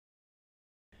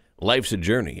Life's a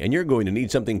journey, and you're going to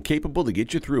need something capable to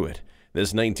get you through it.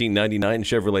 This 1999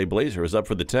 Chevrolet Blazer is up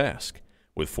for the task.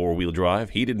 With four-wheel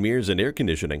drive, heated mirrors, and air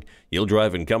conditioning, you'll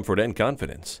drive in comfort and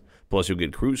confidence. Plus, you'll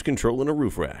get cruise control and a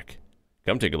roof rack.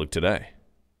 Come take a look today.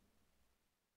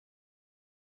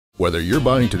 Whether you're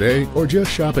buying today or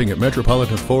just shopping at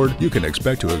Metropolitan Ford, you can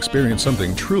expect to experience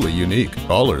something truly unique.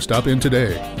 Call or stop in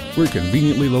today. We're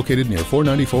conveniently located near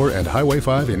 494 and Highway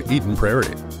 5 in Eden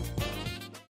Prairie.